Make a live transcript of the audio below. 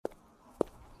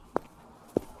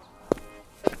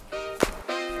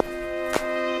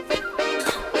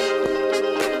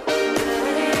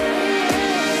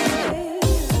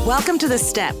Welcome to The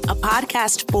Step, a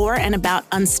podcast for and about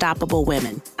unstoppable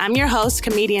women. I'm your host,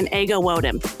 comedian Ego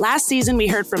Wodem. Last season, we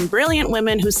heard from brilliant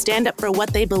women who stand up for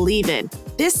what they believe in.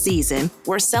 This season,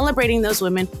 we're celebrating those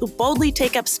women who boldly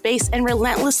take up space and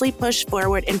relentlessly push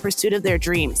forward in pursuit of their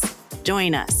dreams.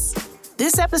 Join us.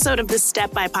 This episode of The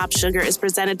Step by Pop Sugar is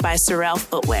presented by Sorel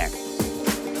Footwear.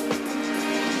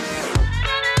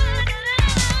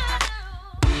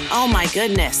 Oh my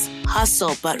goodness,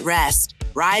 hustle but rest.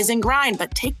 Rise and grind,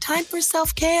 but take time for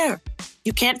self-care.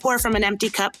 You can't pour from an empty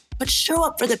cup, but show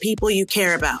up for the people you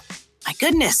care about. My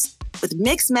goodness, with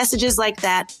mixed messages like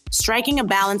that, striking a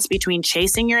balance between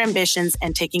chasing your ambitions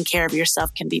and taking care of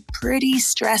yourself can be pretty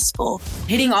stressful.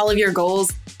 Hitting all of your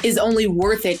goals is only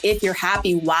worth it if you're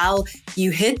happy while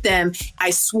you hit them. I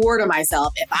swore to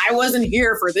myself, if I wasn't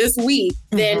here for this week,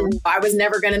 then I was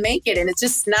never going to make it. And it's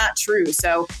just not true.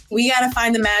 So we got to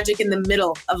find the magic in the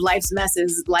middle of life's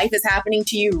messes. Life is happening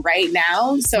to you right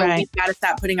now. So we've got to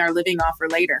stop putting our living off for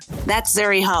later. That's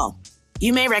Zuri Hall.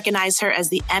 You may recognize her as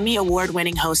the Emmy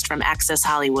Award-winning host from Access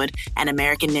Hollywood and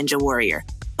American Ninja Warrior.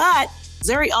 But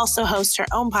Zuri also hosts her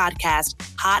own podcast,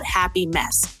 Hot Happy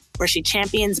Mess, where she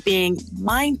champions being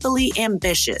mindfully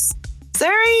ambitious.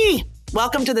 Zuri,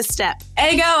 welcome to The Step.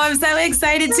 Ego, I'm so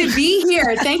excited to be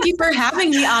here. Thank you for having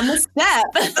me on The Step.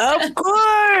 Of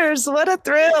course. What a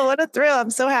thrill. What a thrill. I'm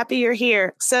so happy you're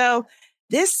here. So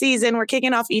this season, we're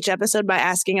kicking off each episode by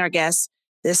asking our guests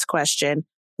this question.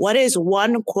 What is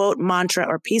one quote, mantra,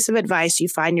 or piece of advice you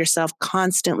find yourself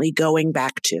constantly going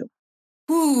back to?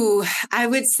 Ooh, I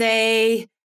would say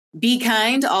be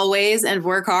kind always and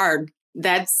work hard.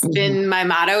 That's been my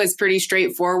motto. It's pretty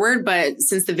straightforward, but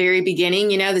since the very beginning,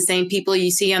 the same people you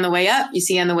see on the way up, you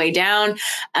see on the way down.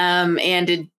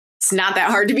 And it's not that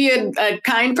hard to be a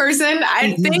kind person,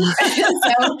 I think.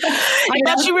 I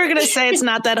thought you were going to say it's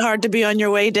not that hard to be on your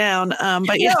way down.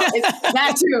 But yeah,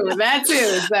 that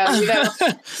too.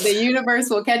 So, the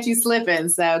universe will catch you slipping.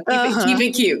 So keep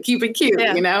it cute,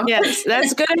 yeah. Yes,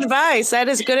 that's good advice. That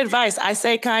is good advice. I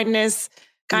say kindness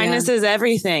is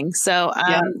everything. So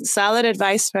solid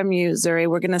advice from you, Zuri.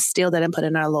 We're going to steal that and put it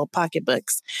in our little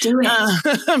pocketbooks. Do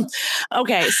it.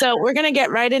 Okay, so we're going to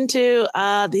get right into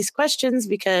these questions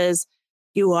because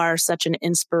you are such an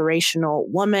inspirational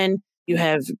woman. You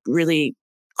have really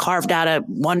carved out a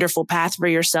wonderful path for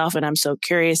yourself, and I'm so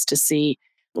curious to see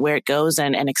where it goes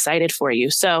and excited for you.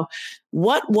 So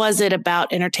what was it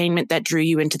about entertainment that drew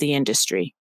you into the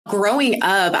industry? Growing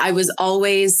up, I was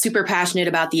always super passionate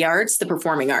about the arts, the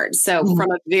performing arts. So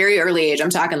from a very early age, I'm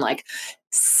talking like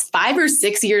 5 or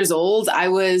 6 years old, I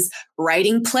was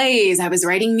writing plays. I was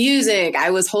writing music. I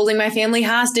was holding my family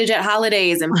hostage at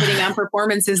holidays and putting on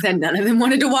performances that none of them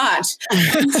wanted to watch.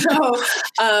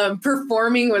 So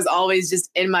performing was always just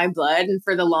in my blood. And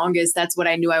for the longest, that's what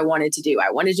I knew I wanted to do.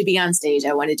 I wanted to be on stage.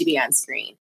 I wanted to be on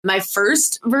screen. My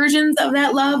first versions of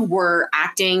that love were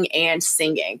acting and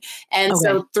singing. And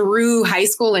so through high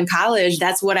school and college,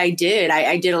 that's what I did.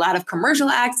 I did a lot of commercial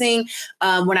acting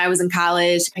when I was in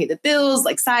college to pay the bills,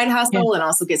 like side hustle, and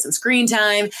also get some screen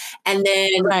time. And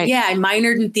then, I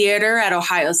minored in theater at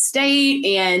Ohio State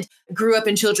and grew up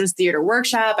in children's theater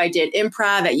workshop. I did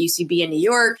improv at UCB in New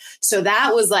York. So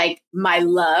that was like my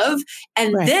love.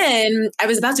 And then I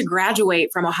was about to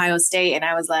graduate from Ohio State and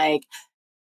I was like,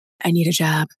 I need a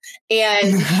job.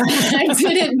 And I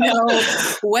didn't know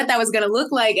what that was going to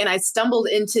look like. And I stumbled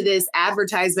into this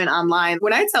advertisement online.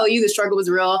 When I tell you the struggle was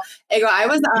real, I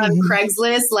was on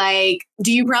Craigslist, like,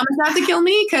 do you promise not to kill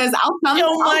me? Because I'll come.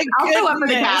 I'll show up for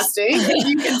the casting.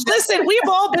 Listen, we've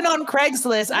all been on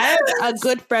Craigslist. I have a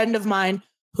good friend of mine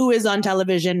who is on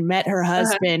television, met her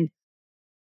husband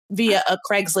via a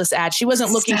Craigslist ad. She wasn't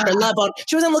looking for love on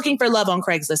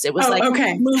Craigslist. It was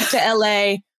moved to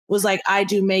LA. Was like, I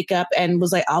do makeup, and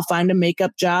was like, I'll find a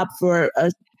makeup job for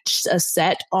a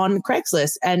set on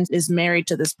Craigslist, and is married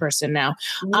to this person now.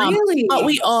 Really? But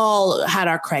we all had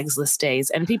our Craigslist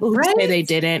days, and people who say they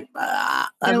didn't,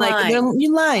 I'm like,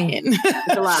 you're lying.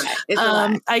 It's a lie. It's a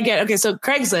lie. I get, okay, so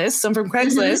Craigslist, so from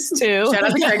Craigslist to... Shout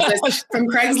out to Craigslist. From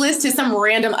Craigslist to some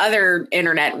random other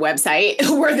internet website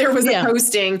where there was a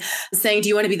posting saying, do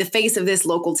you want to be the face of this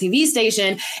local TV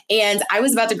station? And I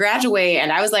was about to graduate,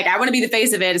 and I was like, I want to be the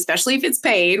face of it, especially if it's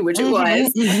paid, which it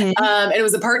was. And it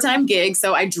was a part-time gig,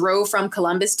 so I drove from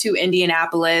Columbus to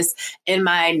Indianapolis in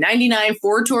my 99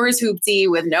 Ford Taurus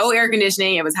hoopty with no air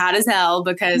conditioning. It was hot as hell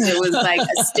because it was like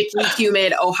a sticky,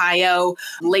 humid Ohio,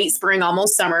 late spring,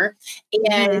 almost summer.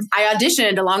 And I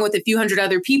auditioned along with a few hundred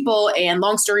other people. And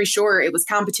long story short, it was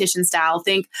competition style.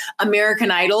 Think American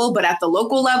Idol, but at the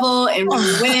local level. And when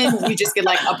you win, you just get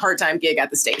like a part-time gig at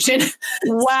the station.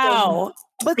 Wow.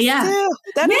 But still,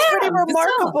 that is pretty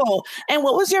remarkable. And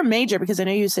what was your major? Because I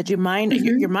know you said you're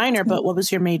minor, but what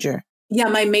was your major? Yeah,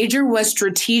 my major was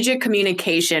strategic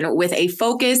communication with a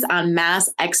focus on mass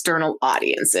external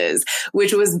audiences,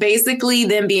 which was basically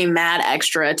them being mad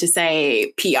extra to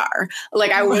say PR.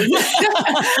 Like I was,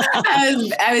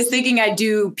 I was thinking I'd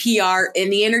do PR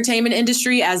in the entertainment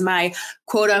industry as my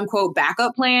quote unquote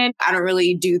backup plan. I don't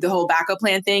really do the whole backup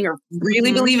plan thing or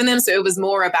really believe in them. So it was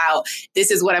more about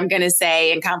this is what I'm going to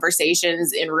say in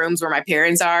conversations in rooms where my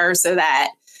parents are so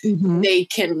that they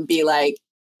can be like,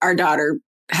 our daughter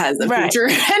has a future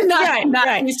and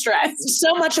not be stressed.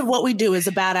 So much of what we do is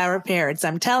about our parents.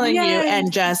 I'm telling you, and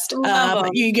just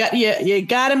you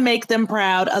got to make them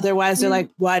proud. Otherwise, they're like,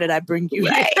 "Why did I bring you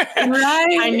here?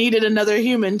 I needed another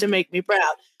human to make me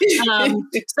proud."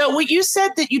 So, what you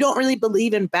said that you don't really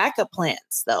believe in backup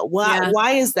plans, though.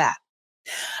 Why is that?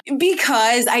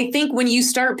 Because I think when you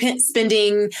start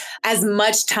spending as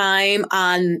much time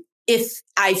on if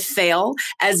I fail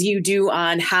as you do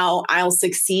on how I'll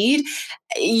succeed,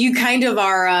 you kind of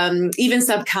are even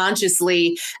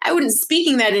subconsciously, I wouldn't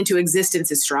speaking that into existence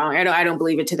is strong. I don't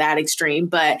believe it to that extreme,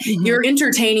 but you're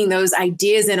entertaining those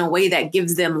ideas in a way that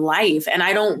gives them life. And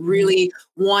I don't really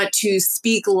want to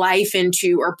speak life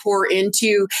into or pour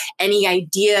into any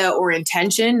idea or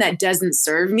intention that doesn't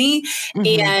serve me.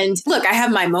 And look, I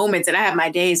have my moments and I have my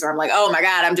days where I'm like, oh my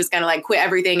God, I'm just going to like quit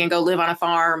everything and go live on a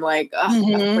farm, like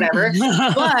whatever.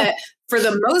 But for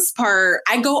the most part,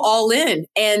 I go all in.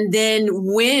 And then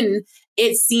when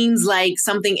it seems like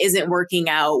something isn't working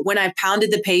out, when I've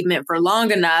pounded the pavement for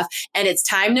long enough and it's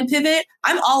time to pivot,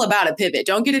 I'm all about a pivot.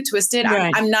 Don't get it twisted.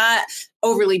 I'm not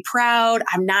overly proud.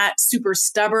 I'm not super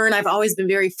stubborn. I've always been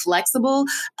very flexible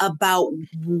about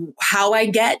how I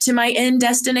get to my end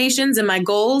destinations and my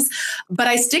goals, but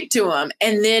I stick to them.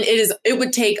 And then it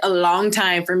would take a long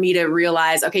time for me to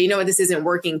realize, okay, you know what, this isn't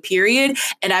working, period.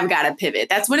 And I've got to pivot.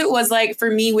 That's what it was like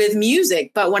for me with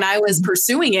music. But when I was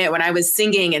pursuing it, when I was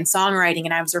singing and songwriting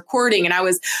and I was recording and I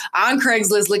was on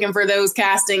Craigslist looking for those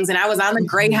castings and I was on the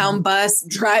Greyhound bus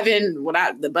driving,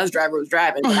 the bus driver was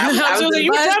driving. But I was the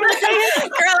bus. Girl,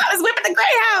 I was whipping the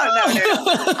Greyhound.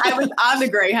 No. I was on the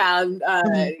Greyhound,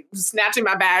 snatching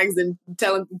my bags and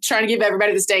trying to give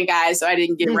everybody the stink eye so I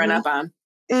didn't get run up on.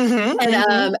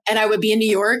 And I would be in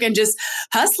New York and just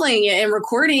hustling and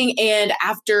recording. And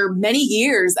after many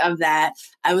years of that,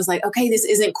 I was like, okay, this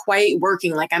isn't quite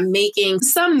working. Like I'm making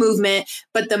some movement,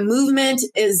 but the movement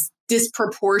is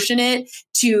disproportionate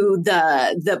to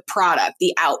the product,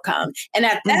 the outcome. And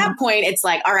at that point, it's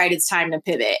like, all right, it's time to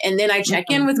pivot. And then I check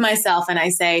in with myself and I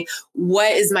say,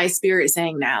 what is my spirit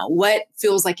saying now? What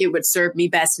feels like it would serve me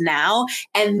best now?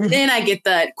 And then I get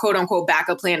the quote unquote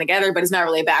backup plan together, but it's not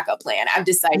really a backup plan. I've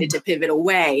decided to pivot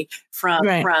away from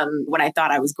what I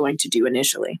thought I was going to do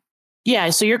initially.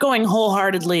 Yeah. So you're going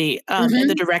wholeheartedly in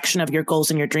the direction of your goals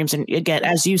and your dreams. And again,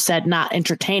 as you said, not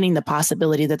entertaining the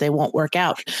possibility that they won't work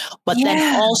out, but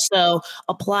then also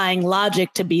applying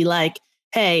logic to be like,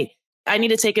 hey, I need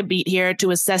to take a beat here to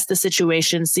assess the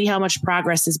situation, see how much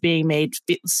progress is being made,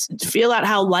 feel out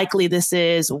how likely this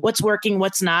is, what's working,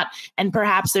 what's not. And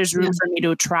perhaps there's room for me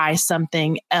to try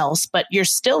something else, but you're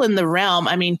still in the realm.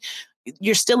 I mean,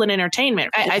 you're still in entertainment.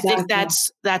 I think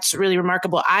that's really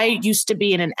remarkable. I used to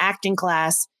be in an acting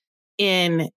class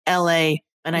in LA,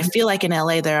 and I feel like in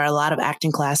LA, there are a lot of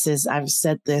acting classes. I've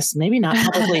said this, maybe not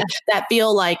publicly, that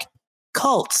feel like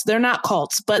cults. They're not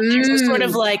cults, but there's a sort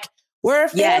of like, we're a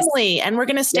family and we're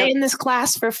going to stay in this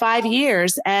class for 5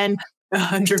 years and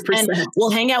 100%. And we'll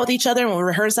hang out with each other and we'll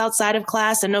rehearse outside of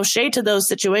class, and no shade to those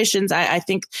situations. I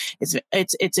think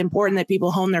it's important that people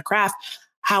hone their craft.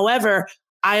 However,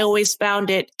 I always found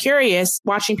it curious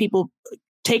watching people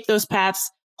take those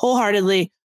paths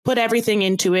wholeheartedly, put everything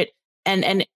into it.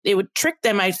 And it would trick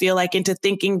them, I feel like, into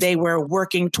thinking they were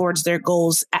working towards their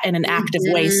goals in an active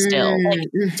way still, like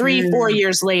 3-4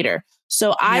 years later.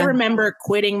 So I remember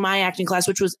quitting my acting class,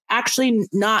 which was actually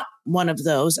not one of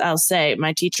those. I'll say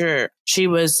my teacher, she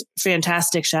was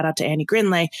fantastic. Shout out to Annie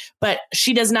Grinley, but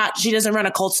she doesn't run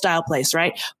a cult style place.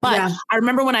 Right. But I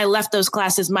remember when I left those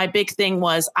classes, my big thing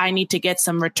was I need to get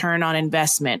some return on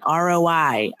investment,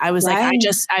 ROI. I was like,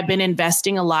 I've been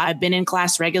investing a lot. I've been in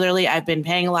class regularly. I've been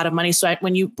paying a lot of money. So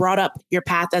when you brought up your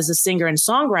path as a singer and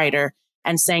songwriter,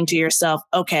 and saying to yourself,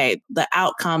 okay, the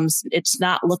outcomes, it's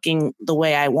not looking the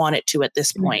way I want it to at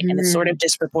this point, and it's sort of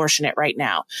disproportionate right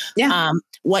now.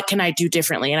 What can I do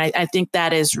differently? And I think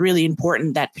that is really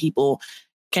important, that people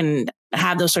can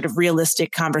have those sort of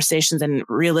realistic conversations and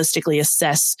realistically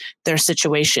assess their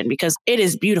situation, because it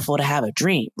is beautiful to have a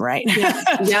dream, right?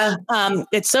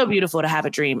 It's so beautiful to have a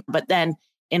dream. But then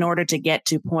in order to get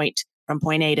to point from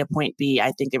point A to point B,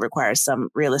 I think it requires some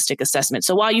realistic assessment.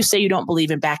 So while you say you don't believe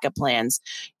in backup plans,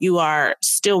 you are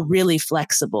still really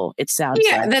flexible, it sounds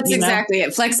Yeah, like. that's exactly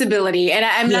it. Flexibility. And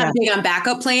I'm not big on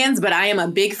backup plans, but I am a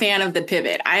big fan of the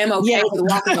pivot. I am okay with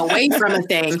walking away from a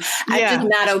thing. I'm just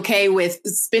not okay with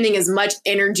spending as much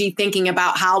energy thinking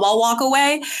about how I'll walk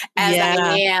away as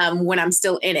I am when I'm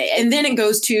still in it. And then it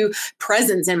goes to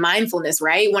presence and mindfulness,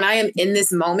 right? When I am in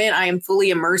this moment, I am fully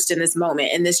immersed in this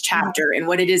moment, in this chapter, and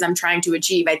what it is I'm trying to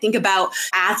achieve. I think about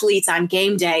athletes on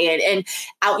game day, and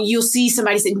you'll see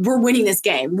somebody say, we're winning this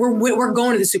game. We're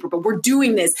going to the Super Bowl. We're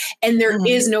doing this. And there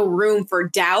is no room for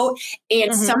doubt.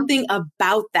 And something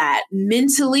about that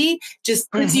mentally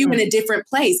just puts you in a different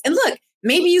place. And look,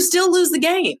 maybe you still lose the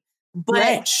game,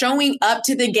 but showing up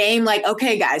to the game like,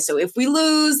 okay, guys, so if we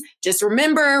lose, just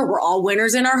remember we're all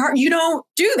winners in our heart. You don't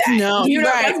do that. No,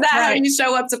 that's not how you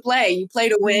show up to play. You play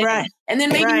to win. And then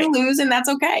maybe you lose, and that's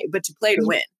okay, but you play to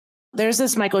win. There's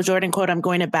this Michael Jordan quote I'm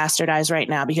going to bastardize right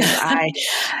now because I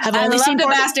have only seen to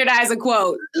bastardize a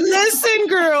quote. Listen,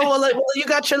 girl. Well, you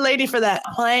got your lady for that.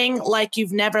 Playing like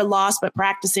you've never lost, but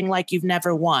practicing like you've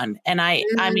never won. And I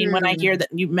mean, when I hear that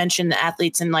you mentioned the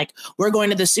athletes and like, we're going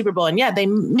to the Super Bowl, and they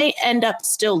may end up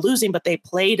still losing, but they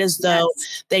played as though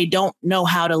they don't know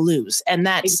how to lose. And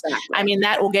that's, I mean,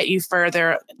 that will get you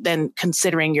further than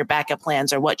considering your backup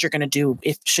plans or what you're going to do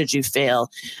should you fail.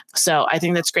 So I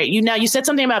think that's great. You said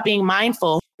something about being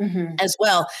mindful as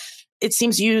well. It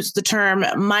seems you used the term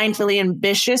mindfully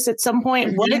ambitious at some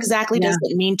point. What exactly does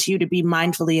it mean to you to be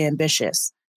mindfully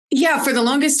ambitious? Yeah, for the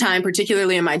longest time,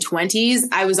 particularly in my 20s,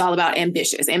 I was all about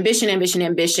ambitious, ambition.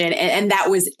 And that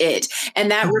was it. And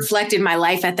that reflected my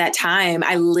life at that time.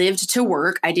 I lived to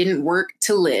work. I didn't work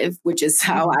to live, which is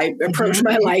how I approach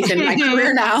my life and my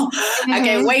career now. I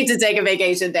can't wait to take a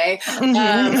vacation day.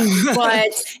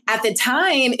 But at the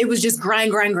time, it was just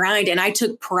grind. And I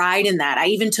took pride in that. I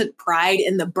even took pride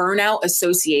in the burnout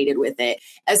associated with it,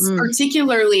 as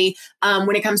particularly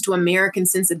when it comes to American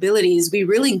sensibilities. We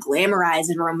really glamorize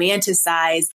and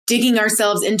romanticize digging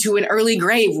ourselves into an early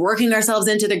grave, working ourselves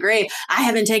into the grave. I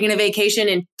haven't taken a vacation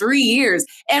in 3 years.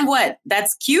 And what?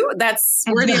 That's cute. That's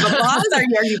worthy of applause.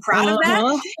 Are you proud of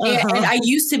that? And I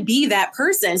used to be that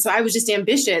person. So I was just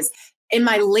ambitious. In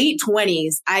my late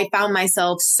 20s, I found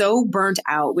myself so burnt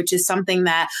out, which is something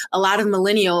that a lot of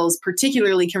millennials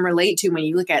particularly can relate to when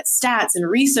you look at stats and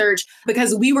research,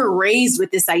 because we were raised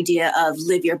with this idea of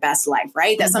live your best life,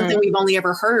 right? That's something we've only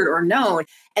ever heard or known.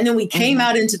 And then we came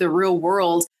out into the real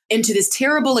world, into this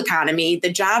terrible economy.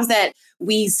 The jobs that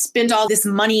we spent all this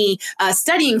money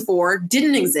studying for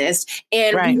didn't exist.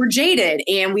 And we were jaded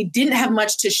and we didn't have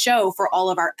much to show for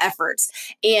all of our efforts.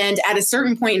 And at a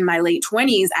certain point in my late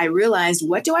 20s, I realized,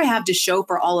 what do I have to show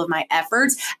for all of my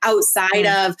efforts outside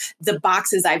of the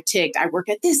boxes I've ticked? I work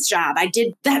at this job. I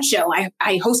did that show.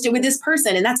 I hosted with this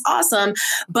person, and that's awesome.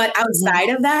 But outside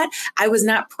of that, I was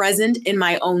not present in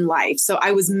my own life. So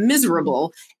I was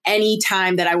miserable any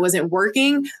time that I wasn't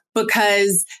working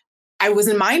because I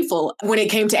wasn't mindful when it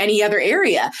came to any other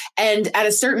area. And at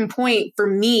a certain point for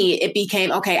me, it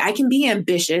became, okay, I can be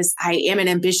ambitious. I am an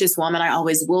ambitious woman. I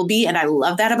always will be. And I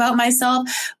love that about myself,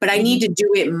 but I need to do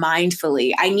it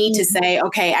mindfully. I need to say,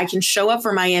 okay, I can show up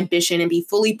for my ambition and be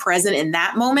fully present in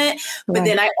that moment. But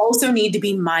then I also need to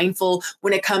be mindful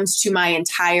when it comes to my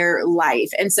entire life.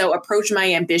 And so approach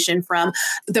my ambition from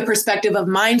the perspective of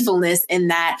mindfulness, in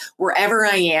that wherever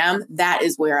I am, that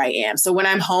is where I am. So when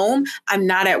I'm home, I'm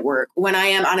not at work. When I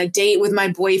am on a date with my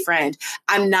boyfriend,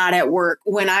 I'm not at work.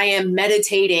 When I am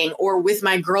meditating or with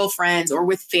my girlfriends or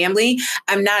with family,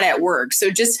 I'm not at work. So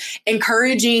just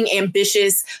encouraging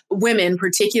ambitious women,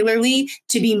 particularly,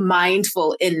 to be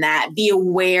mindful in that, be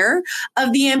aware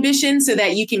of the ambition so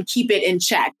that you can keep it in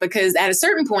check, because at a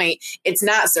certain point, it's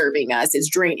not serving us, it's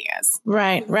draining us.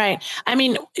 Right. I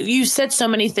mean, you said so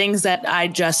many things that I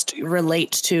just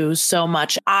relate to so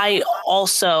much. I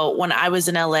also, when I was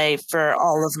in LA for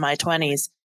all of my 20s,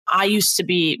 I used to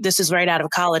be, this is right out of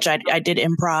college, I did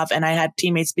improv, and I had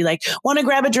teammates be like, want to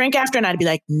grab a drink after? And I'd be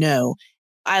like, no.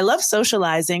 I love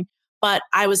socializing, but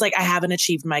I was like, I haven't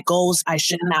achieved my goals. I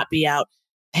should not be out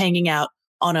hanging out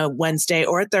on a Wednesday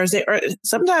or a Thursday, or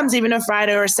sometimes even a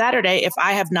Friday or a Saturday, if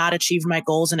I have not achieved my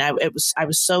goals. And I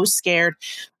was so scared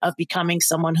of becoming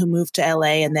someone who moved to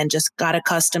LA and then just got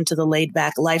accustomed to the laid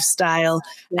back lifestyle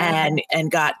and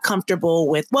got comfortable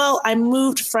with, well, I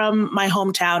moved from my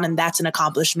hometown, and that's an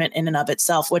accomplishment in and of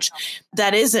itself, which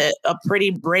that is a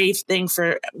pretty brave thing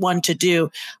for one to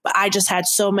do. But I just had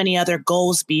so many other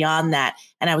goals beyond that.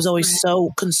 And I was always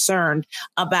so concerned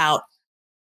about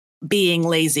being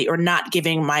lazy or not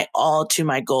giving my all to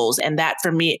my goals. And that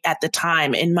for me at the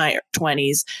time in my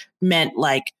 20s meant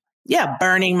like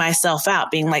burning myself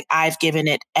out, being like, I've given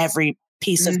it every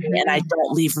piece of me and I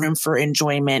don't leave room for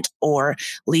enjoyment or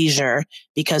leisure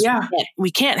because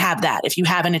we can't have that if you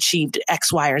haven't achieved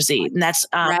X, Y, or Z. And that's,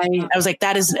 I was like,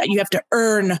 that is, you have to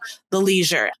earn the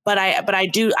leisure. But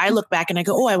I look back and I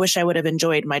go, oh, I wish I would have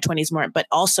enjoyed my 20s more. But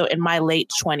also in my late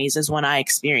 20s is when I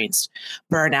experienced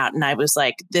burnout. And I was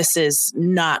like, this is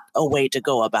not a way to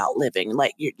go about living.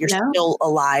 Like you're still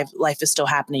alive. Life is still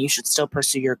happening. You should still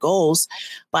pursue your goals.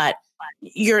 But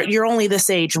you're only this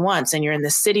age once, and you're in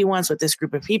this city once with this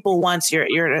group of people once.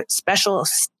 You're at a special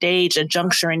stage, a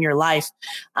juncture in your life,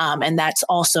 and that's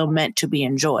also meant to be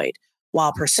enjoyed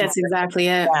while pursuing. That's exactly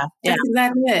it. That's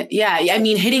exactly it. Yeah. I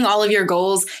mean, hitting all of your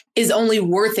goals is only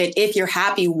worth it if you're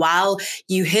happy while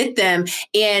you hit them.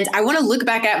 And I want to look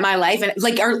back at my life, and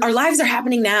like our lives are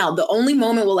happening now. The only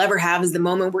moment we'll ever have is the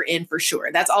moment we're in, for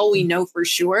sure. That's all we know for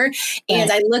sure.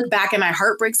 And I look back and my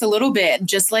heart breaks a little bit,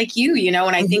 just like you,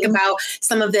 and I think about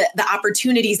some of the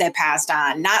opportunities I passed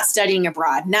on, not studying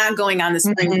abroad, not going on the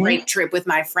spring break trip with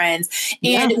my friends.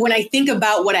 And when I think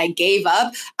about what I gave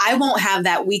up, I won't have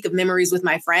that week of memories with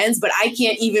my friends, but I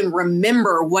can't even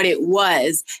remember what it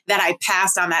was that I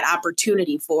passed on that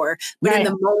opportunity for. But in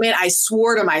the moment, I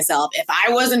swore to myself, if I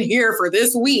wasn't here for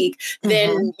this week,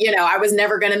 then, I was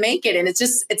never going to make it. And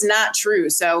it's not true.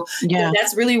 So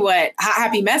that's really what Hot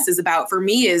Happy Mess is about for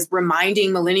me, is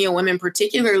reminding millennial women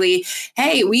particularly,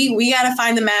 hey, we got to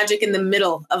find the magic in the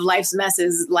middle of life's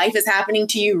messes. Life is happening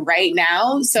to you right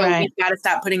now. So we've got to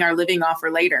stop putting our living off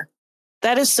for later.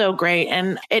 That is so great.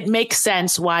 And it makes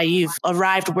sense why you've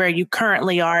arrived where you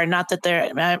currently are. Not that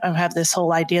I have this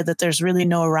whole idea that there's really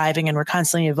no arriving and we're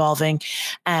constantly evolving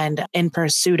and in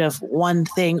pursuit of one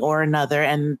thing or another.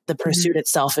 And the pursuit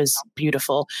itself is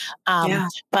beautiful.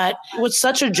 But with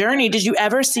such a journey, did you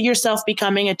ever see yourself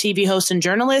becoming a TV host and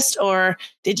journalist? Or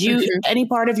did you, any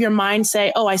part of your mind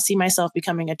say, oh, I see myself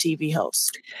becoming a TV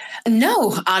host?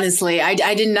 No, honestly,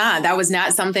 I did not. That was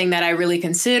not something that I really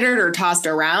considered or tossed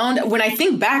around. When I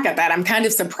think back at that, I'm kind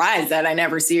of surprised that I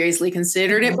never seriously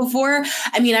considered it before.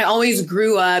 I mean, I always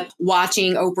grew up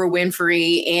watching Oprah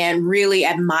Winfrey and really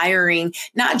admiring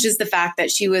not just the fact that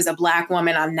she was a Black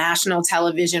woman on national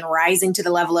television, rising to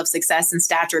the level of success and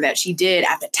stature that she did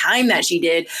at the time that she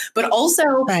did, but also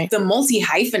the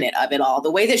multi-hyphenate of it all,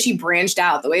 the way that she branched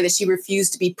out, the way that she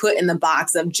refused to be put in the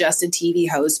box of just a TV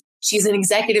host. She's an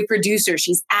executive producer.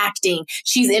 She's acting.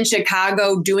 She's in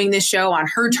Chicago doing this show on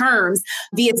her terms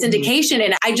via syndication.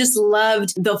 And I just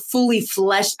loved the fully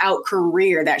fleshed out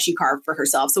career that she carved for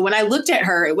herself. So when I looked at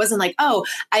her, it wasn't like, oh,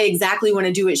 I exactly want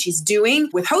to do what she's doing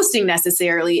with hosting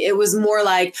necessarily. It was more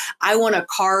like, I want to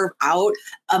carve out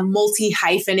a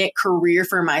multi-hyphenate career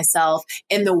for myself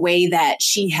in the way that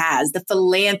she has, the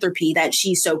philanthropy that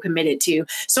she's so committed to.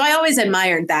 So I always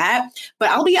admired that.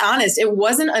 But I'll be honest, it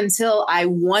wasn't until I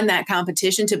won that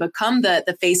competition to become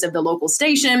the face of the local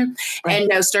station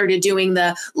and started doing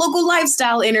the local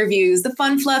lifestyle interviews, the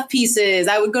fun fluff pieces.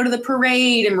 I would go to the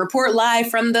parade and report live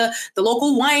from the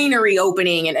local winery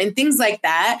opening and things like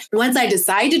that. Once I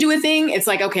decide to do a thing, it's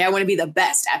like, okay, I want to be the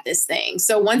best at this thing.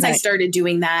 So once I started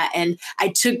doing that and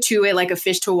I took to it like a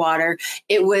fish to water,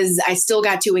 I still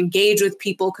got to engage with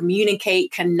people,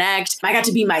 communicate, connect. I got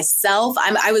to be myself.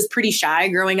 I was pretty shy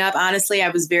growing up. Honestly, I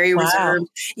was very reserved.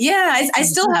 Yeah, I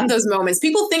still have those moments.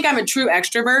 People think I'm a true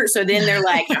extrovert. So then they're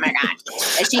like, oh my God,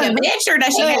 is she a bitch or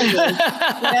does she have me?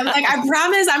 I'm like, I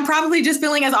promise I'm probably just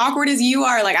feeling as awkward as you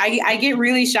are. Like I get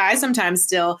really shy sometimes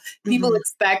still. People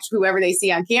expect whoever they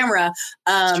see on camera.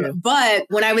 But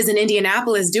when I was in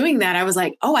Indianapolis doing that, I was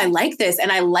like, oh, I like this.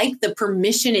 And I like the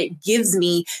permission it gives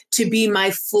me to be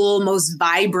my full, most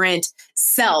vibrant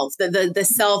self, the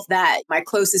self that my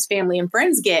closest family and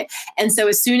friends get. And so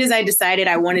as soon as I decided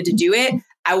I wanted to do it,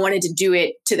 I wanted to do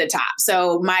it to the top.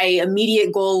 So my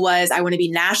immediate goal was I want to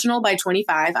be national by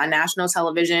 25 on national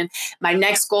television. My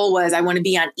next goal was I want to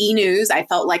be on E! News. I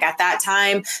felt like at that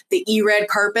time, the E-Red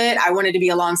carpet, I wanted to be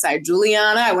alongside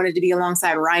Juliana. I wanted to be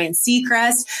alongside Ryan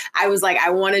Seacrest. I was like,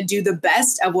 I want to do the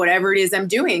best of whatever it is I'm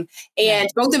doing. And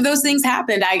both of those things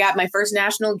happened. I got my first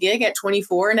national gig at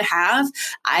 24 and a half.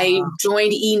 I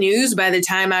joined E! News by the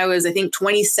time I was, I think,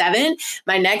 27.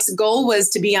 My next goal was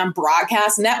to be on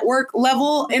broadcast network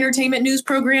level entertainment news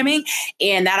programming.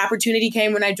 And that opportunity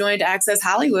came when I joined Access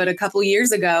Hollywood a couple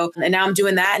years ago. And now I'm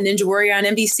doing that in Ninja Warrior on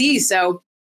NBC. So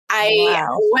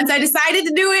once I decided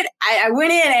to do it, I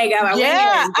went in.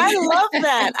 I love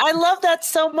that. I love that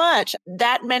so much.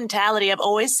 That mentality, I've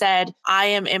always said, I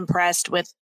am impressed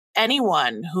with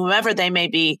anyone, whomever they may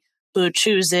be, who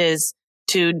chooses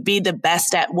to be the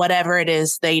best at whatever it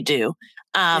is they do.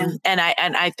 And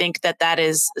I think that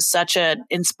is such an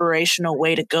inspirational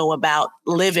way to go about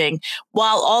living,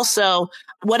 while also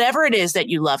whatever it is that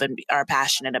you love and are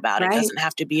passionate about. Right. It doesn't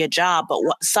have to be a job, but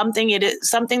something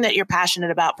that you're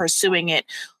passionate about, pursuing it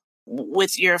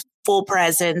with your full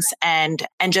presence and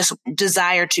just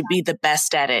desire to be the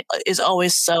best at it is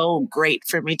always so great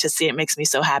for me to see. It makes me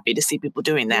so happy to see people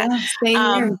doing that.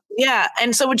 Yeah.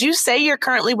 And so would you say you're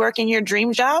currently working your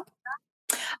dream job?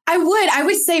 I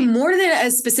would say more than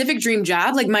a specific dream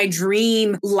job, like my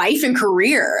dream life and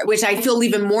career, which I feel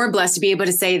even more blessed to be able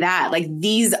to say that. Like,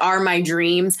 these are my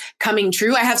dreams coming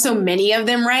true. I have so many of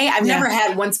them, right? I've never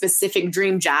had one specific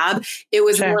dream job. It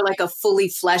was more like a fully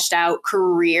fleshed out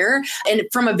career, and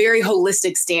from a very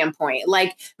holistic standpoint.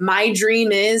 Like, my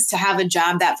dream is to have a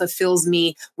job that fulfills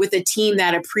me, with a team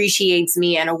that appreciates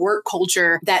me, and a work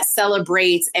culture that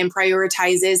celebrates and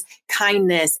prioritizes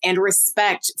kindness and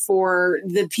respect for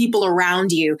the people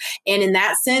around you. And in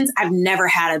that sense, I've never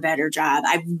had a better job.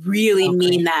 I really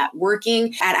mean that.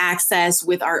 Working at Access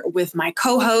with my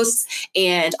co-hosts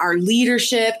and our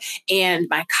leadership and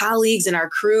my colleagues and our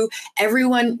crew,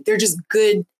 everyone, they're just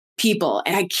good people.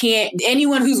 And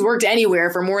anyone who's worked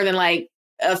anywhere for more than like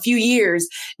a few years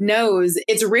knows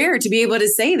it's rare to be able to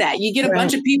say that. You get a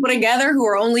bunch of people together who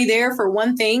are only there for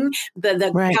one thing.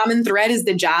 The common thread is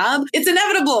the job. It's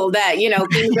inevitable that,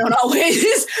 things don't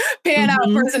always pan out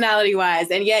personality wise.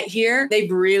 And yet here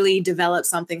they've really developed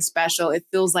something special. It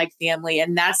feels like family.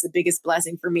 And that's the biggest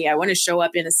blessing for me. I want to show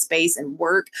up in a space and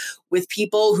work with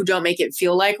people who don't make it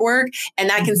feel like work. And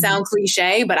that can sound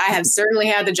cliche, but I have certainly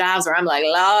had the jobs where I'm like,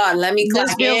 Lord, let me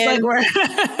clock in.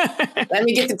 Let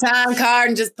me get the time card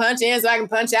and just punch in so I can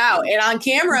punch out. And on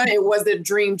camera, it was a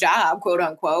dream job, quote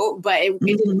unquote, but it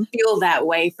didn't feel that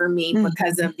way for me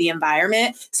because of the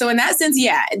environment. So in that sense,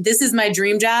 this is my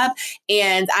dream job.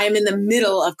 And I'm in the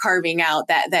middle of carving out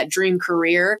that dream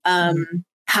career.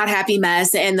 Hot, Happy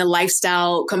Mess and the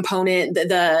lifestyle component,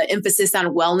 the emphasis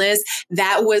on wellness,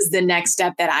 that was the next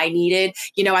step that I needed.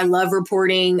 I love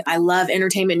reporting. I love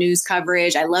entertainment news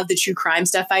coverage. I love the true crime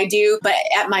stuff I do. But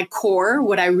at my core,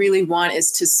 what I really want is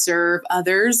to serve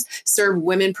others, serve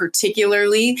women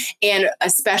particularly, and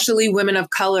especially women of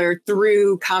color,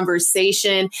 through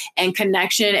conversation and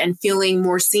connection and feeling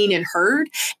more seen and heard.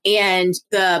 And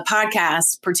the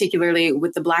podcast, particularly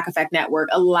with the Black Effect Network,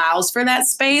 allows for that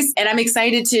space. And I'm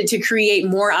excited to create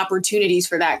more opportunities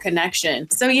for that connection.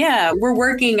 So we're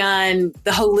working on the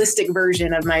holistic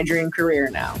version of my dream career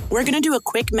now. We're going to do a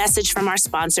quick message from our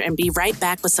sponsor and be right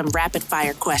back with some rapid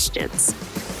fire questions.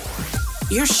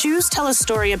 Your shoes tell a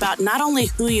story about not only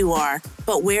who you are,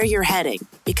 but where you're heading.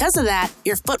 Because of that,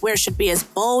 your footwear should be as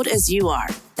bold as you are.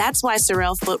 That's why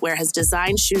Sorel Footwear has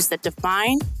designed shoes that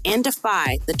define and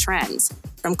defy the trends.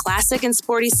 From classic and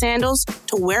sporty sandals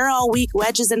to wear-all-week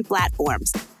wedges and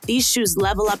platforms, these shoes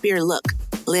level up your look,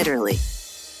 literally.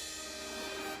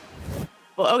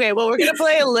 Well, we're going to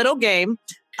play a little game.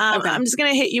 I'm just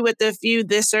going to hit you with a few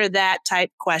this or that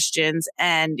type questions,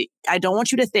 and I don't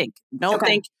want you to think. Don't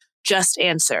think, just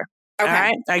answer. Okay. All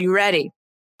right? Are you ready?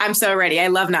 I'm so ready. I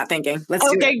love not thinking. Let's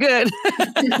do it. Okay, good.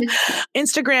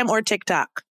 Instagram or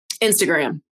TikTok?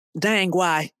 Instagram. Dang,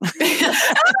 why? I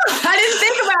didn't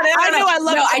think about it. I know. I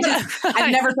love it.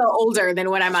 I've never felt older than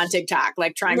when I'm on TikTok,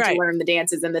 like trying to learn the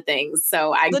dances and the things.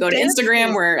 So I go to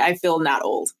Instagram where I feel not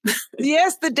old.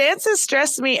 Yes, the dances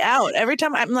stress me out. Every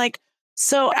time I'm like,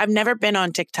 so I've never been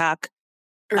on TikTok.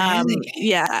 Really?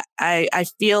 I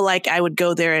feel like I would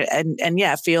go there and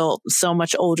feel so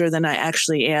much older than I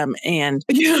actually am. And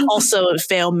also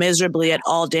fail miserably at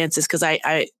all dances because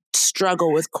I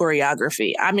struggle with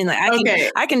choreography. I mean, like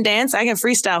I can dance, I can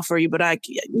freestyle for you, but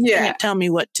you can't tell me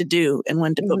what to do and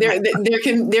when to put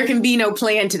there can be no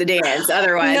plan to the dance.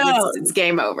 Otherwise, it's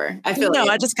game over. I feel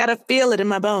I just gotta feel it in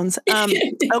my bones.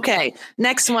 Okay,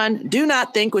 next one. Do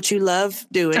not think what you love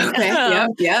doing. Okay.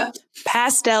 Yep.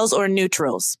 Pastels or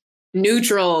neutrals?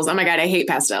 Neutrals. Oh my God, I hate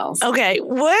pastels. Okay,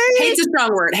 what? Hate's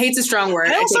a strong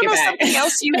word. I also know something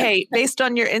else you hate based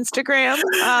on your Instagram.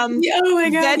 Oh my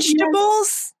God,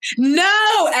 vegetables? No.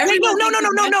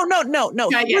 No.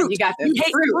 You got this. You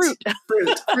hate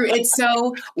fruit. It's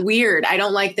so weird. I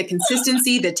don't like the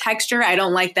consistency, the texture. I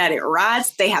don't like that it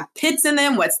rots. They have pits in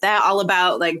them. What's that all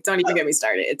about? Like, don't even get me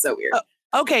started. It's so weird.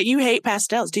 Okay, you hate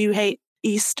pastels. Do you hate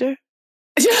Easter?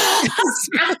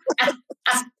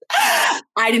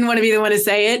 I didn't want to be the one to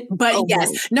say it, but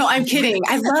yes. No, I'm kidding.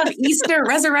 I love Easter,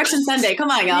 Resurrection Sunday.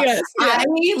 Come on, y'all. Yes. I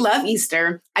love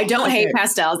Easter. I don't hate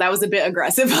pastels. That was a bit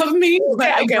aggressive of me, but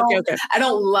I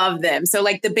don't love them. So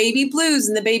like the baby blues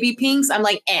and the baby pinks, I'm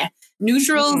like,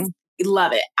 Neutrals,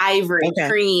 love it. Ivory,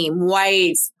 cream,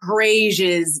 whites,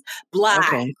 beiges,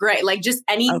 black, gray, like just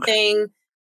anything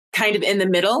kind of in the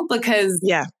middle, because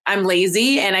I'm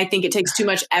lazy and I think it takes too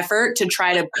much effort to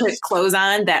try to put clothes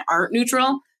on that aren't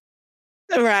neutral.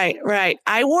 Right, right.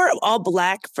 I wore all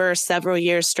black for several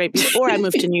years straight before I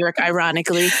moved to New York,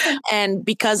 ironically. And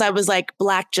because I was like,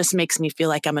 black just makes me feel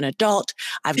like I'm an adult.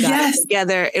 I've got it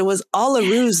together. It was all a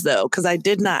ruse, though, because I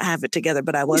did not have it together,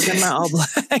 but I was in my all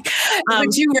black.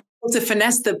 But you were able to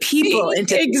finesse the people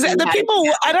into the people.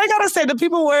 And I gotta say, the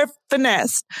people were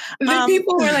finessed. The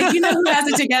people were like, you know who has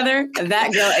it together?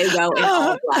 That girl is out in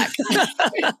all black.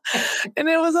 And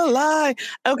it was a lie.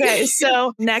 Okay,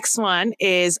 so next one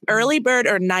is early bird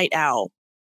or night owl?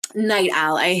 Night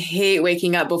owl. I hate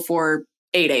waking up before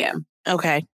 8 a.m.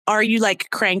 Okay. Are you like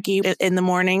cranky in the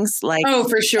mornings? Like, oh,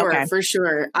 for sure. For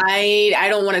sure. I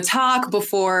don't want to talk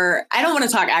before. I don't want to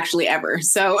talk actually ever.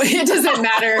 So it doesn't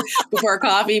matter before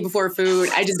coffee, before food.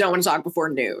 I just don't want to talk before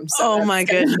noon. So my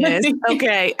goodness.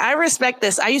 Okay. I respect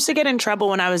this. I used to get in trouble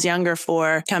when I was younger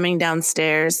for coming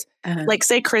downstairs, like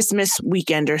say Christmas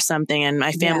weekend or something, and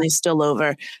my family's still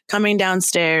over, coming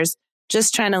downstairs,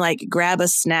 just trying to like grab a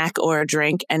snack or a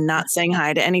drink and not saying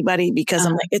hi to anybody because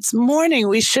I'm like, it's morning.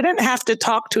 We shouldn't have to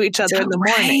talk to each other in the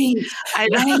morning.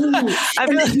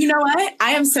 You know what?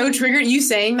 I am so triggered. You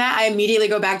saying that, I immediately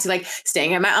go back to like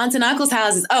staying at my aunts and uncles'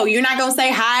 houses. Oh, you're not going to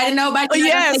say hi to nobody? Oh,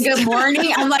 yes. Good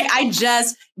morning. I'm like, I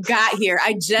just got here.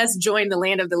 I just joined the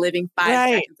land of the living 5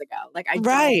 seconds ago. Like I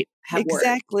don't have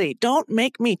exactly. words. Don't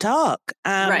make me talk.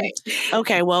 Right.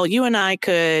 Okay. Well, you and I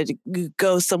could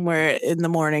go somewhere in the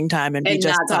morning time and be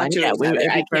just not talk to each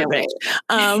other. I can't wait.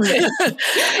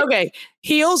 Okay.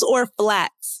 Heels or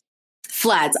flats?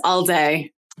 Flats all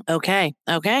day. Okay.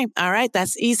 Okay. All right.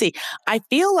 That's easy. I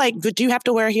feel like, do you have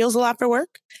to wear heels a lot for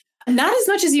work? Not as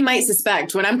much as you might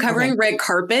suspect. When I'm covering red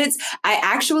carpets, I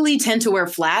actually tend to wear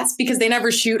flats because they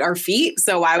never shoot our feet.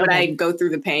 So why would I go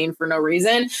through the pain for no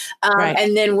reason?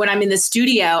 And then when I'm in the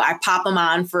studio, I pop them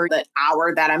on for the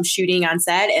hour that I'm shooting on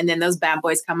set. And then those bad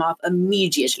boys come off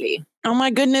immediately. Oh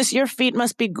my goodness, your feet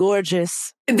must be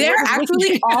gorgeous. They're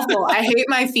actually awful. I hate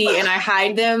my feet and I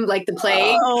hide them like the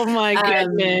plague. Oh my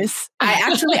goodness. I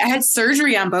had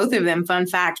surgery on both of them. Fun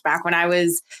fact, back when I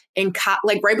was in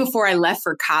like right before I left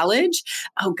for college.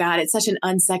 Oh God, it's such an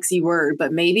unsexy word,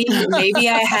 but maybe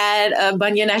I had a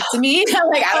bunionectomy.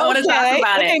 Like I don't want to talk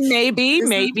about it.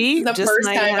 Maybe. The first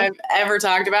time I've ever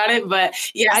talked about it, but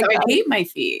yeah, I hate my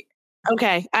feet.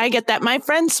 Okay, I get that. My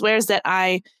friend swears that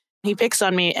he picks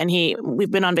on me and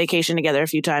we've been on vacation together a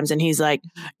few times and he's like,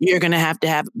 you're going to have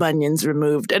bunions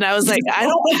removed. And I was like, I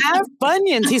don't have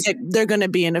bunions. He's like, they're going to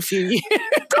be in a few years.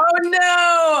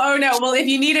 Oh no. Well, if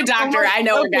you need a doctor, I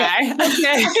know a guy.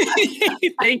 Okay.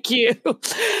 Thank you.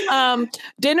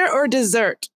 Dinner or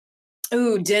dessert?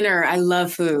 Ooh, dinner. I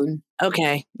love food.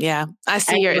 Okay. Yeah. I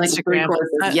see your Instagram.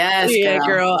 Yes. Yeah,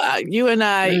 girl. You and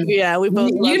I, we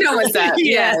both. You know what's up.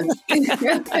 Yes.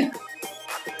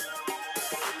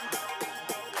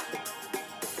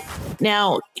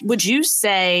 Now, would you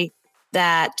say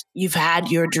that you've had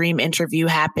your dream interview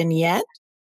happen yet?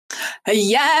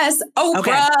 Yes. Oprah.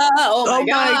 Okay. Oh my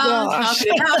gosh.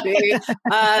 How could it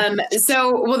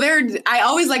happen? I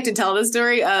always like to tell the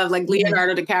story of like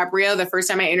Leonardo DiCaprio, the first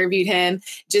time I interviewed him,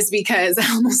 just because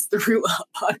I almost threw up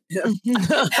on him.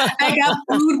 I got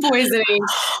food poisoning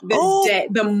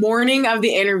the morning of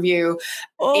the interview.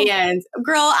 And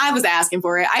girl, I was asking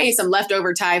for it. I ate some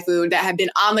leftover Thai food that had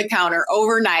been on the counter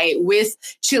overnight with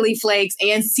chili flakes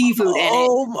and seafood in it.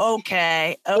 Oh,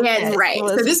 okay. And, right.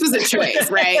 So this was a choice,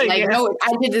 right? Like, no,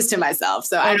 I did this to myself,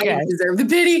 so I don't deserve the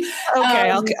pity.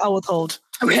 Okay, I'll withhold.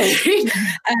 Okay.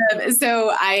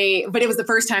 But it was the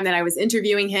first time that I was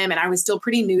interviewing him and I was still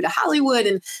pretty new to Hollywood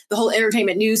and the whole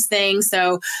entertainment news thing.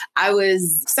 So I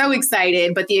was so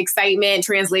excited, but the excitement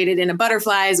translated into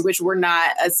butterflies, which were not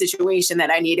a situation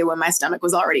that I needed when my stomach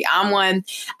was already on one.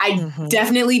 I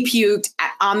definitely puked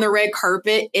on the red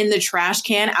carpet in the trash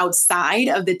can outside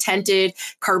of the tented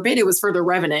carpet. It was for the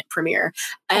Revenant premiere.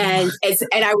 And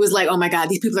I was like, oh my God,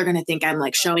 these people are going to think I'm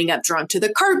like showing up drunk to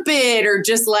the carpet or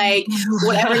just like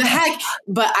whatever the heck.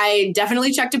 But I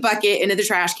definitely checked a bucket into the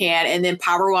trash can and then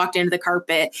power walked into the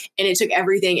carpet. And it took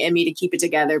everything in me to keep it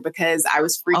together because I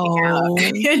was freaking out. Oh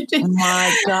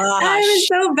my gosh. I was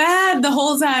so bad the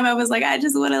whole time. I was like, I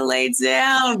just want to lay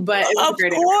down. But it was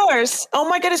of course. Oh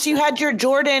my goodness. You had your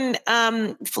Jordan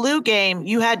flu game.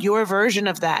 You had your version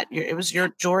of that. It was your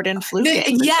Jordan flu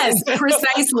game. Yes,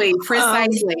 precisely.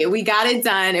 We got it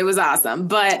done. It was awesome.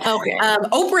 But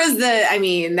Oprah's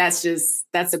that's just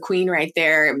that's a queen right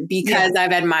there because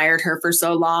I've admired her for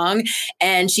so long.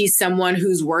 And she's someone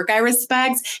whose work I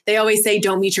respect. They always say,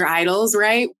 don't meet your idols,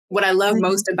 right? What I love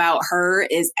most about her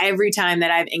is every time that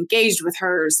I've engaged with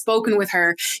her, spoken with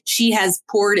her, she has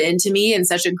poured into me in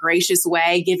such a gracious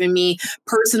way, given me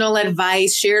personal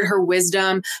advice, shared her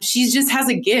wisdom. She just has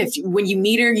a gift. When you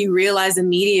meet her, you realize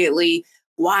immediately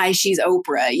why she's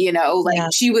Oprah,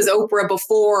 she was Oprah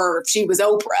before she was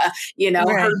Oprah,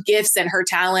 her gifts and her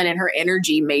talent and her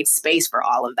energy made space for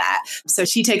all of that. So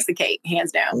she takes the cake,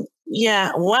 hands down.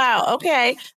 Yeah. Wow.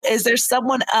 Okay. Is there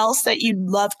someone else that you'd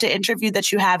love to interview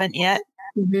that you haven't yet?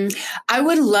 Mm-hmm. I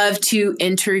would love to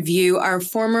interview our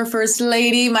former First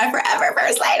Lady, my forever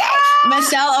First Lady,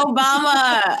 Michelle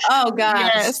Obama. Oh,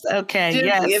 gosh. Yes. Okay.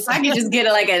 Yes. If I could just get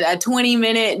a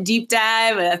 20-minute deep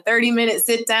dive, a 30-minute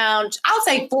sit down, I'll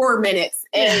say 4 minutes.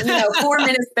 And 4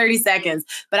 minutes, 30 seconds.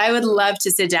 But I would love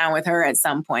to sit down with her at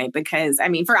some point because,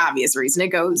 for obvious reason, it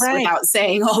goes without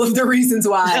saying all of the reasons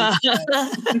why.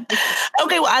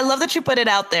 Okay. Well, I love that you put it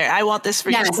out there. I want this for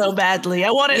you so badly.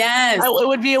 I want it. Yes. It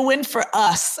would be a win for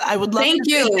us. I would love Thank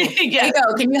you. There you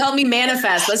go. Can you help me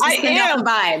manifest? Let's just send out the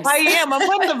vibes. I am. I'm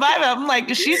putting the vibe out. I'm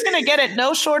like, she's going to get it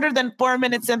no shorter than 4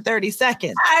 minutes and 30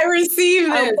 seconds. I receive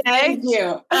it. Okay? Thank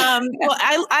you. Well,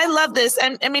 I love this.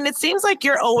 And it seems like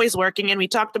you're always working, and we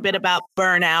talked a bit about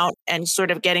burnout and sort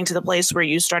of getting to the place where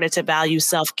you started to value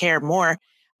self-care more.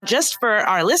 Just for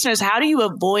our listeners, how do you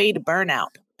avoid burnout?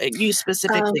 You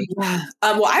specifically?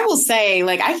 Well, I will say,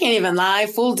 I can't even lie.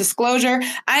 Full disclosure,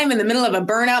 I am in the middle of a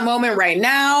burnout moment right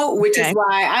now, which is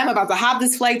why I'm about to hop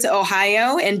this flight to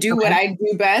Ohio and do what I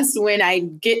do best when I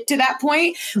get to that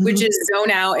point, which is zone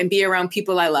out and be around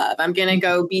people I love. I'm going to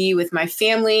go be with my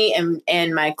family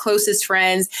and my closest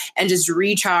friends and just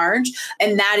recharge.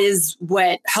 And that is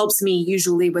what helps me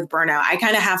usually with burnout. I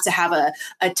kind of have to have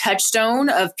a touchstone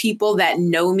of people that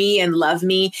know me and love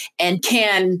me and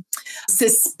can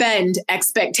suspend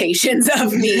expectations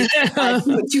of me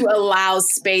to allow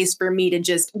space for me to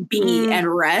just be and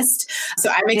rest. So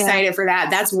I'm excited for that.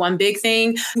 That's one big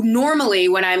thing. Normally,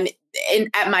 when I'm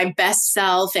at my best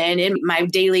self and in my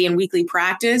daily and weekly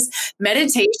practice,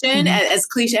 meditation, as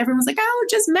cliche, everyone's like, oh,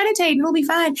 just meditate and it'll be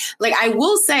fine. I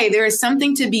will say there is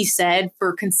something to be said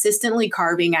for consistently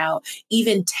carving out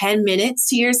even 10 minutes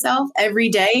to yourself every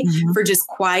day for just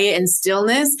quiet and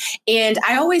stillness. And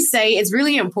I always say it's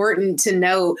really important to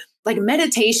know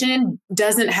meditation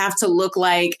doesn't have to look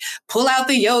like pull out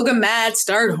the yoga mat,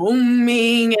 start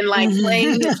humming and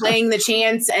playing the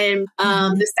chants and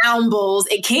the sound bowls.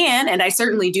 It can, and I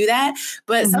certainly do that.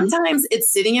 But sometimes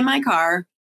it's sitting in my car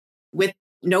with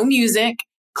no music,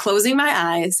 closing my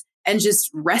eyes and just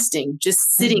resting,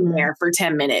 just sitting there for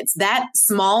 10 minutes. That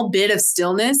small bit of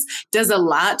stillness does a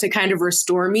lot to kind of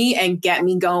restore me and get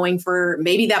me going for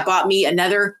maybe that bought me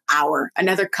another hour,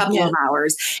 another couple of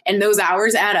hours. And those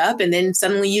hours add up. And then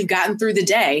suddenly you've gotten through the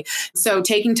day. So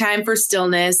taking time for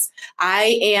stillness,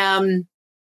 I am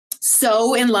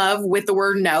so in love with the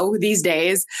word no these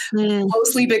days,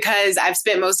 mostly because I've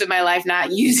spent most of my life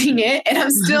not using it, and I'm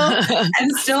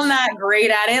still not great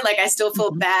at it. I still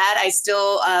feel bad. I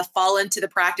still fall into the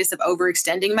practice of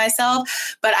overextending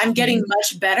myself, but I'm getting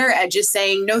much better at just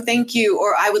saying no, thank you,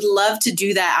 or I would love to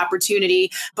do that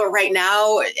opportunity, but right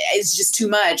now it's just too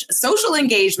much. Social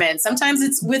engagement. Sometimes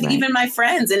it's with even my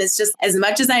friends, and it's just as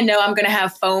much as I know I'm going to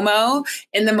have FOMO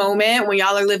in the moment when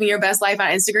y'all are living your best life on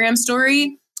Instagram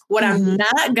story. What I'm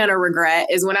not going to regret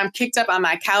is when I'm kicked up on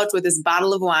my couch with this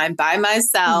bottle of wine by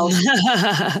myself,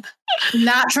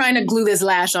 not trying to glue this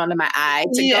lash onto my eye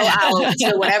to go out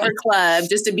to whatever club,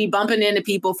 just to be bumping into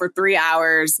people for 3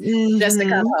 hours, just to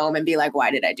come home and be like, why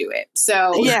did I do it?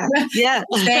 So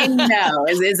saying no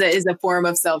is a form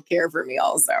of self-care for me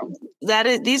also.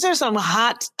 These are some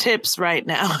hot tips right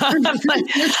now.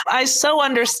 I so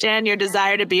understand your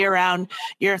desire to be around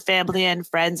your family and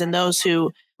friends and those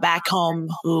who back home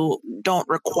who don't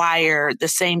require the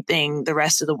same thing the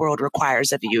rest of the world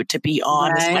requires of you to be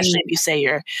on, especially if you say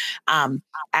you're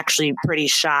actually pretty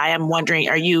shy. I'm wondering,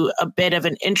 are you a bit of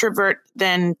an introvert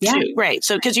then too? Right.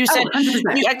 So, because you said,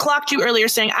 I clocked you earlier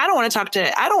saying, I don't want to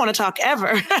talk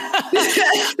ever,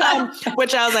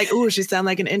 which I was like, ooh, she sounds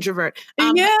like an introvert.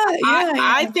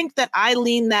 I think that I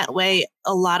lean that way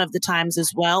a lot of the times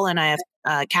as well. And I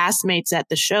have castmates at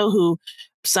the show who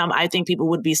I think people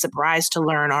would be surprised to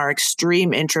learn are extreme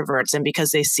introverts. And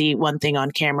because they see one thing on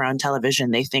camera on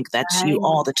television, they think that's you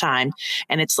all the time.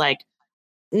 And it's like,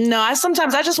 No,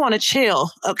 sometimes I just want to chill.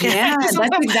 Okay. Yeah, that's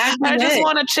exactly I just it.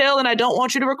 want to chill and I don't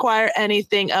want you to require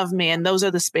anything of me. And those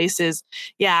are the spaces,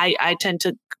 I tend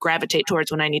to gravitate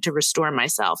towards when I need to restore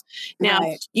myself. Now,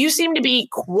 Right. you seem to be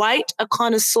quite a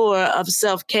connoisseur of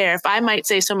self-care. If I might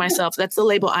say so myself, that's the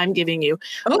label I'm giving you.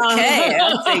 Okay,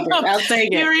 I'll take it. I'll take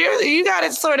it. You got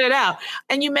it sorted out.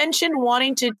 And you mentioned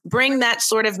wanting to bring that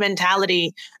sort of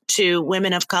mentality to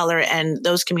women of color and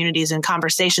those communities and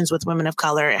conversations with women of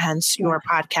color, hence your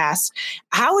podcast.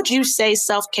 How would you say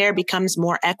self-care becomes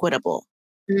more equitable?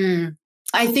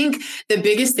 I think the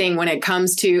biggest thing when it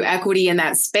comes to equity in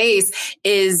that space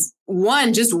is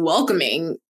one, just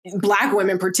welcoming Black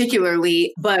women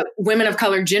particularly, but women of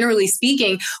color generally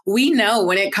speaking. We know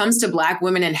when it comes to Black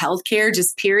women in healthcare,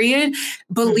 just period,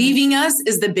 believing us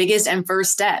is the biggest and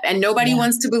first step. And nobody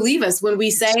wants to believe us when we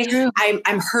say,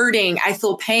 I'm hurting, I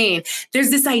feel pain.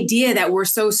 There's this idea that we're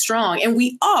so strong, and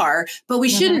we are, but we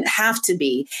shouldn't have to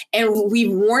be. And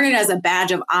we've worn it as a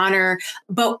badge of honor,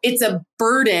 but it's a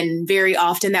burden very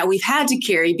often that we've had to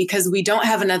carry because we don't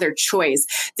have another choice.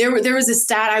 There was a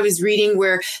stat I was reading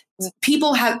where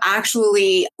people have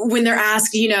actually, when they're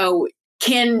asked,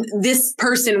 can this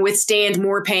person withstand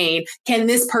more pain? Can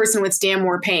this person withstand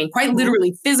more pain? Quite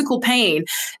literally physical pain.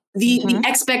 The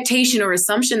expectation or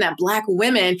assumption that Black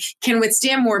women can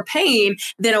withstand more pain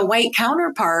than a white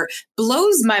counterpart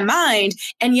blows my mind.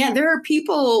 And yet there are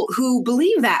people who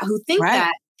believe that, who think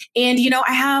that. And,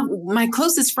 I have my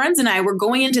closest friends and I were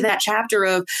going into that chapter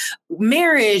of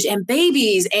marriage and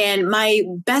babies. And my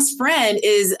best friend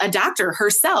is a doctor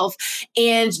herself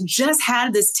and just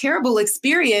had this terrible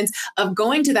experience of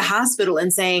going to the hospital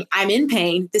and saying, I'm in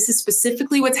pain. This is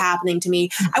specifically what's happening to me.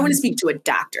 I want to speak to a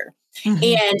doctor.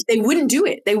 And they wouldn't do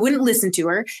it. They wouldn't listen to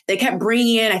her. They kept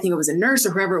bringing in, I think it was a nurse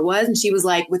or whoever it was. And she was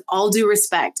like, with all due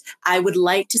respect, I would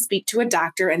like to speak to a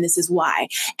doctor. And this is why.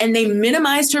 And they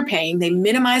minimized her pain. They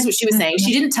minimized what she was saying.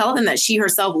 She didn't tell them that she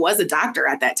herself was a doctor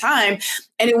at that time.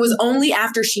 And it was only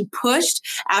after she pushed,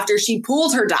 after she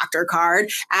pulled her doctor card,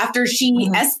 after she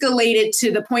escalated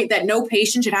to the point that no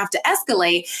patient should have to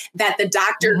escalate, that the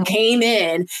doctor came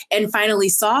in and finally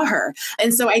saw her.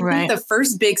 And so I think the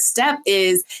first big step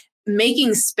is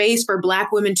making space for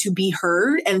Black women to be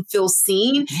heard and feel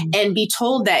seen and be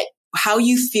told that how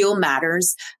you feel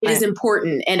matters. It is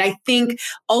important. And I think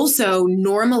also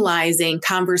normalizing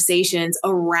conversations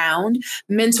around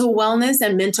mental wellness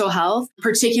and mental health,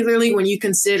 particularly when you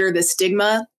consider the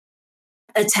stigma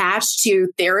attached to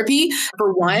therapy,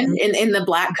 for one, in the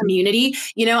Black community.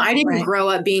 I didn't grow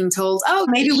up being told, oh,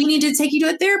 maybe we need to take you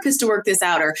to a therapist to work this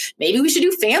out, or maybe we should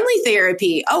do family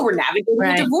therapy. Oh, we're navigating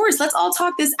a divorce. Let's all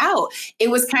talk this out. It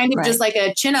was kind of just like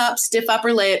a chin up, stiff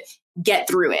upper lip, get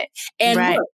through it. And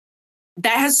look,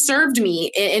 that has served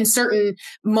me in certain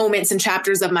moments and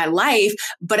chapters of my life.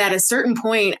 But at a certain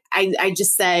point, I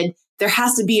just said, there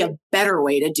has to be a better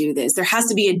way to do this. There has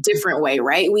to be a different way,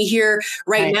 right? We hear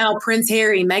now Prince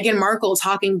Harry, Meghan Markle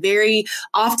talking very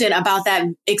often about that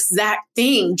exact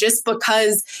thing. Just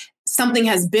because something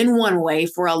has been one way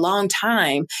for a long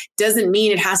time doesn't mean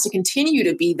it has to continue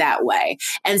to be that way.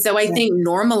 And so I think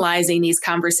normalizing these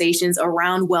conversations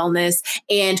around wellness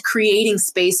and creating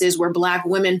spaces where Black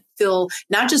women feel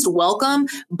not just welcome,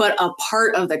 but a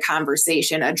part of the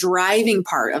conversation, a driving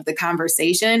part of the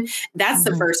conversation, that's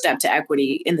the first step to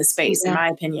equity in the space, in my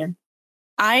opinion.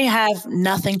 I have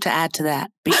nothing to add to that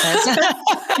because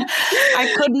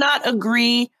I could not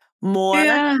agree more.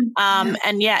 I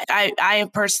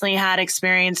have personally had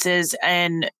experiences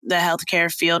in the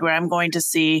healthcare field where I'm going to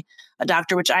see a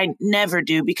doctor, which I never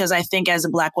do because I think as a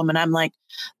Black woman, I'm like,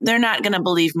 they're not going to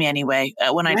believe me anyway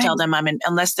when I tell them I'm in,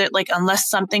 unless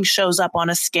something shows up on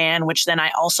a scan, which then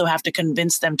I also have to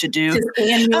convince them to do. To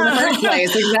scan you in the first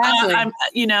place,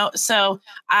 exactly. So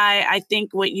I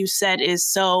think what you said is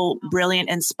so brilliant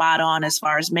and spot on as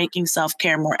far as making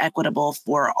self-care more equitable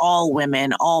for all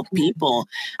women, all people.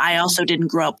 I also didn't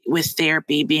grow up with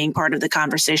therapy being part of the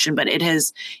conversation, but it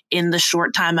has, in the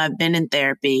short time I've been in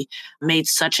therapy, made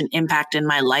such an impact in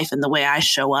my life and the way I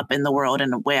show up in the world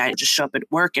and the way I just show up at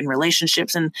work and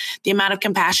relationships and the amount of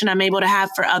compassion I'm able to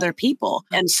have for other people.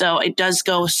 And so it does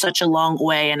go such a long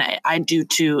way. And I do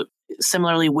too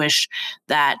similarly wish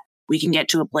that we can get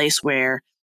to a place where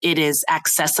it is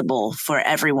accessible for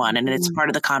everyone and it's part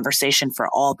of the conversation for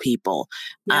all people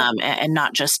and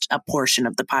not just a portion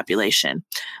of the population.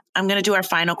 I'm going to do our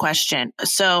final question.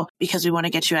 So because we want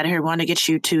to get you out of here, we want to get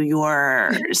you to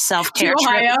your self-care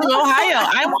trip to Ohio.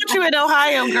 I want you in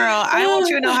Ohio, girl. I want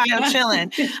you in Ohio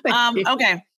chilling.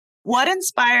 Okay. What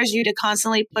inspires you to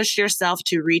constantly push yourself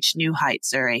to reach new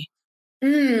heights, Zuri?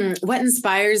 What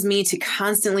inspires me to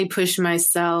constantly push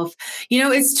myself?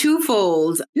 It's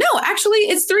twofold. No, actually,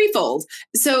 it's threefold.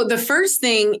 So the first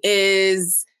thing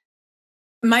is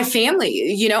my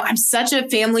family. I'm such a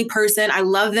family person. I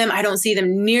love them. I don't see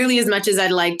them nearly as much as I'd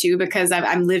like to because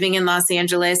I'm living in Los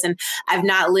Angeles and I've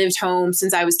not lived home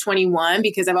since I was 21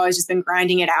 because I've always just been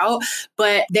grinding it out.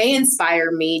 But they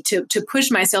inspire me to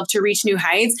push myself to reach new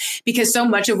heights because so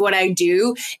much of what I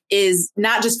do is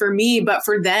not just for me, but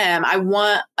for them. I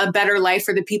want a better life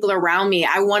for the people around me.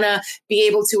 I want to be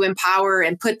able to empower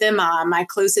and put them on, my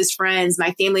closest friends,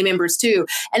 my family members too.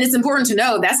 And it's important to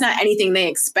know that's not anything they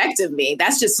expect of me.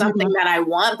 That's just something that I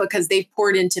want because they've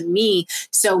poured into me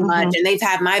so much and they've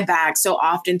had my back so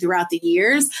often throughout the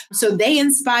years. So they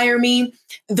inspire me.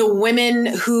 The women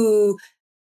who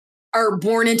are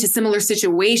born into similar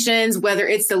situations, whether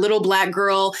it's the little Black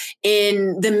girl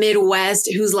in the Midwest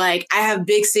who's like, I have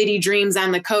big city dreams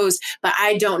on the coast, but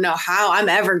I don't know how I'm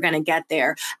ever going to get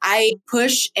there. I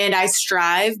push and I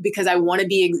strive because I want to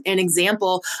be an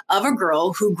example of a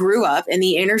girl who grew up in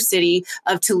the inner city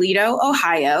of Toledo,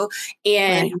 Ohio,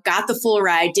 and got the full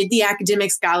ride, did the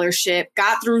academic scholarship,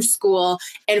 got through school,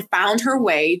 and found her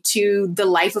way to the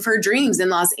life of her dreams in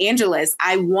Los Angeles.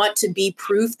 I want to be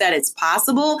proof that it's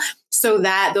possible, so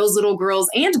that those little girls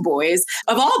and boys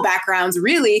of all backgrounds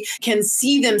really can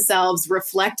see themselves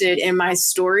reflected in my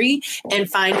story and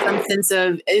find some sense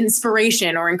of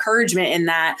inspiration or encouragement in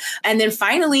that. And then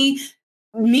finally,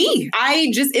 me,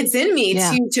 it's in me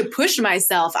to push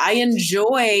myself. I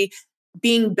enjoy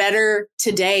being better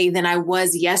today than I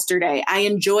was yesterday. I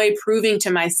enjoy proving to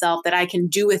myself that I can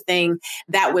do a thing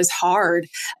that was hard.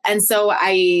 And so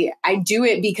I do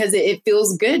it because it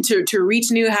feels good to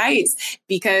reach new heights,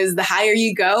 because the higher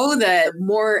you go, the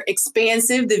more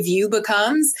expansive the view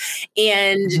becomes.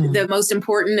 And the most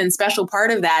important and special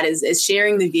part of that is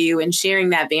sharing the view and sharing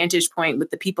that vantage point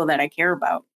with the people that I care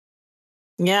about.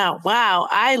 Yeah. Wow.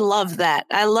 I love that.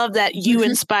 I love that you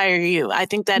inspire you. I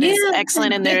think that is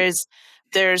excellent. And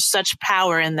there's such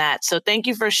power in that. So thank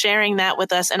you for sharing that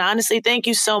with us. And honestly, thank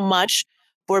you so much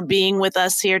for being with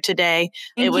us here today.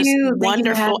 It was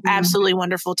wonderful, absolutely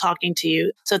wonderful talking to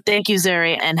you. So thank you,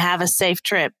 Zuri, and have a safe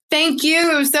trip. Thank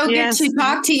you. So good to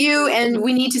talk to you. And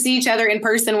we need to see each other in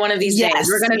person one of these days.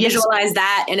 We're going to visualize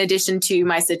that in addition to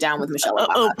my sit down with Michelle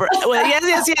Obama. Well,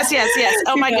 yes.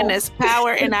 Oh my goodness.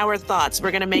 Power in our thoughts.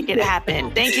 We're going to make it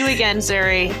happen. Thank you again,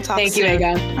 Zuri. Thank you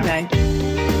again. Bye.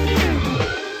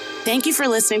 Thank you for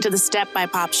listening to The Step by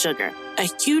Pop Sugar. A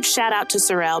huge shout out to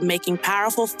Sorrel, making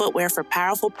powerful footwear for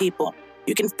powerful people.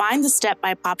 You can find The Step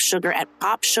by Pop Sugar at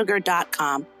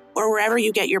popsugar.com or wherever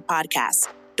you get your podcasts.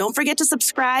 Don't forget to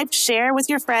subscribe, share with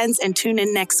your friends, and tune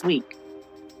in next week.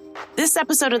 This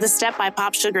episode of The Step by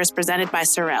Pop Sugar is presented by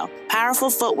Sorrel,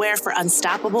 powerful footwear for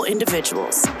unstoppable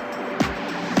individuals.